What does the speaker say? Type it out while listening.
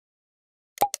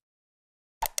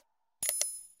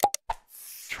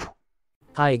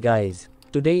Hi guys.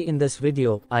 Today in this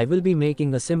video, I will be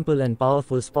making a simple and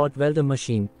powerful spot welder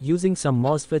machine using some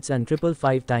MOSFETs and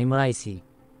 555 timer IC.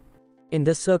 In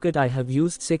this circuit I have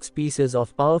used 6 pieces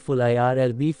of powerful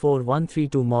IRLB4132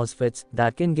 MOSFETs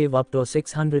that can give up to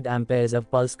 600 amperes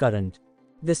of pulse current.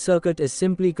 This circuit is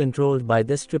simply controlled by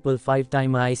this 555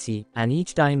 timer IC, and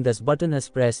each time this button is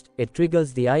pressed, it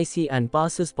triggers the IC and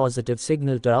passes positive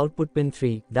signal to output pin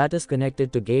 3 that is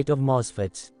connected to gate of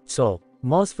MOSFETs. So,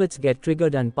 MOSFETs get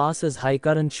triggered and passes high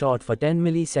current short for 10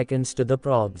 milliseconds to the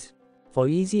probes. For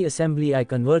easy assembly I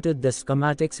converted this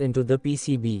schematics into the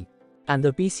PCB. And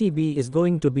the PCB is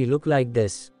going to be look like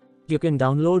this. You can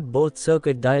download both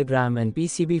circuit diagram and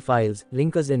PCB files,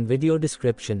 link is in video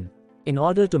description. In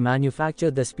order to manufacture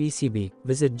this PCB,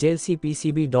 visit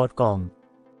jlcpcb.com.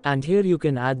 And here you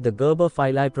can add the Gerber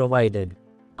file I provided.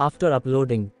 After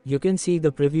uploading, you can see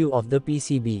the preview of the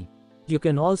PCB. You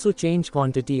can also change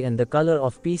quantity and the color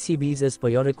of PCBs as per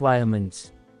your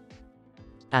requirements.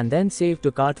 And then save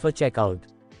to cart for checkout.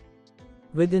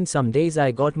 Within some days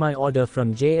I got my order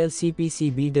from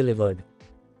JLCPCB delivered.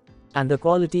 And the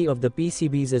quality of the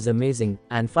PCBs is amazing,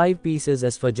 and 5 pieces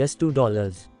is for just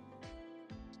 $2.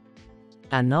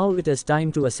 And now it is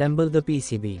time to assemble the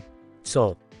PCB.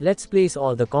 So, let's place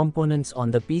all the components on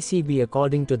the PCB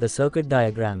according to the circuit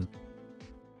diagram.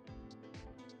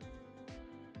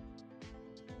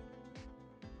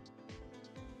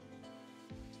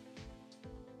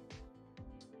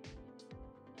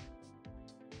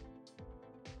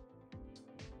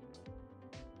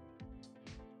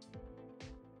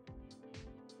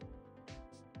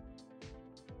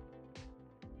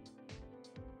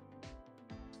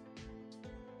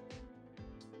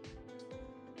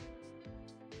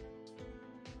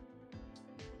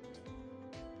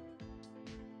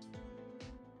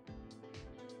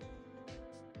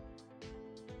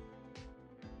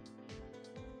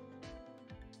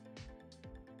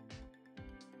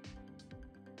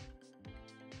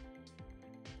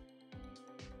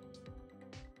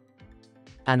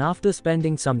 And after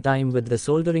spending some time with the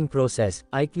soldering process,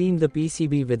 I cleaned the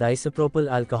PCB with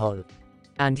isopropyl alcohol.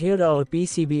 And here our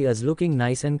PCB is looking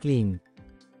nice and clean.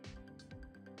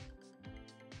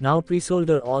 Now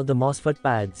pre-solder all the MOSFET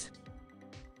pads.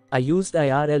 I used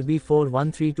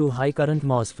IRLB4132 high current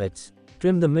MOSFETs.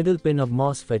 Trim the middle pin of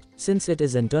MOSFET, since it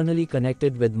is internally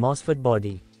connected with MOSFET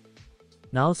body.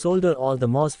 Now solder all the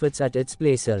MOSFETs at its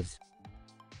places.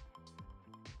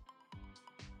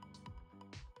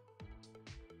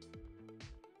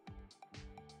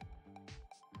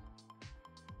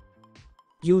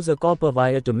 Use a copper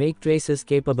wire to make traces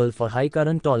capable for high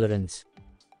current tolerance.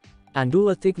 And do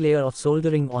a thick layer of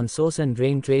soldering on source and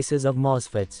drain traces of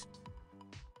MOSFETs.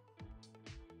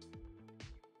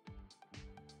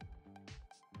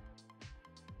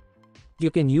 You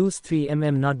can use 3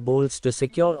 mm nut bolts to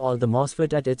secure all the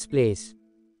MOSFET at its place.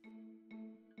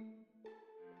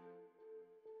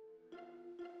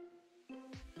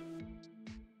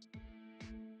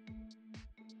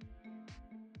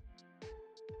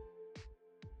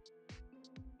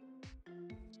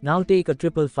 Now take a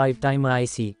 555 timer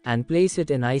IC and place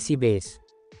it in IC base.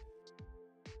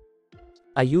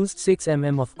 I used 6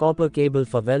 mm of copper cable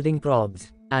for welding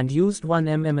probes, and used 1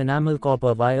 mm enamel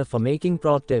copper wire for making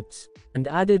probe tips, and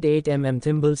added 8 mm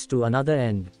thimbles to another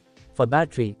end. For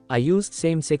battery, I used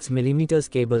same 6 mm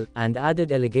cable and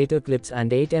added alligator clips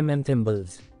and 8 mm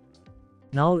thimbles.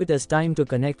 Now it is time to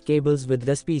connect cables with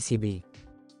this PCB.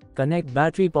 Connect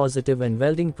battery positive and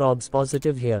welding probes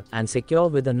positive here and secure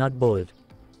with a nut bolt.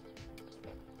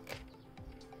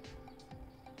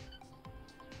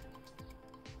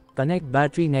 Connect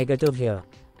battery negative here.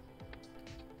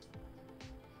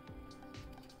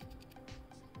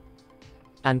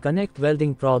 And connect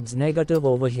welding probes negative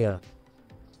over here.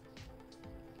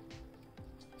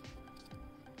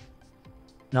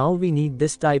 Now we need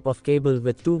this type of cable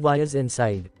with 2 wires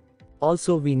inside.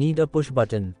 Also we need a push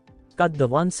button. Cut the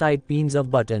one side pins of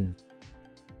button.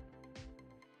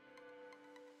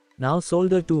 Now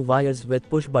solder 2 wires with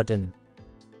push button.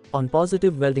 On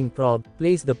positive welding probe,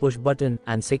 place the push button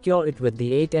and secure it with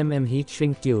the 8 mm heat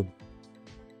shrink tube.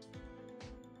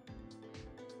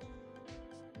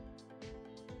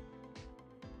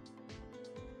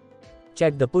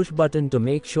 Check the push button to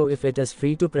make sure if it is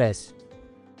free to press.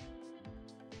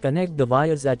 Connect the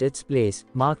wires at its place,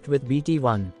 marked with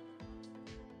BT1.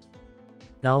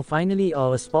 Now finally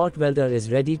our spot welder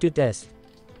is ready to test.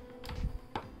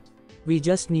 We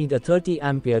just need a 30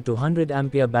 ampere to 100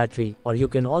 ampere battery, or you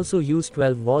can also use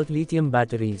 12 volt lithium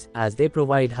batteries, as they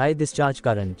provide high discharge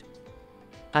current.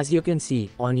 As you can see,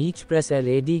 on each press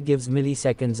LED gives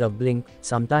milliseconds of blink,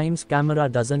 sometimes camera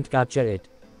doesn't capture it.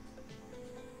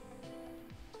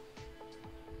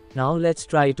 Now let's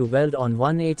try to weld on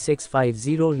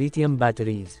 18650 lithium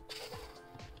batteries.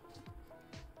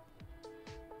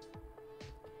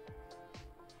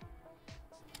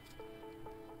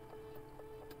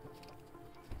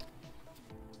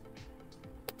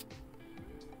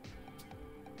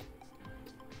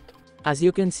 As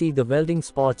you can see, the welding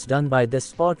spots done by this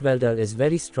spot welder is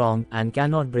very strong and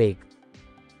cannot break.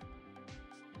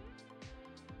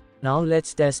 Now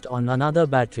let's test on another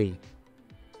battery.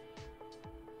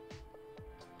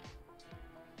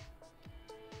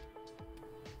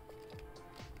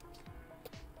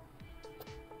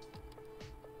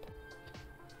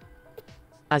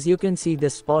 As you can see,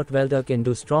 this spot welder can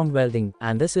do strong welding,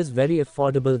 and this is very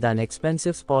affordable than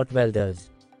expensive spot welders.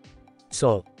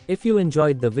 So, if you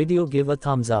enjoyed the video, give a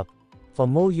thumbs up. For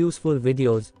more useful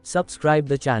videos, subscribe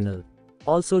the channel.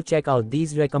 Also check out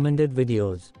these recommended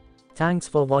videos. Thanks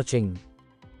for watching.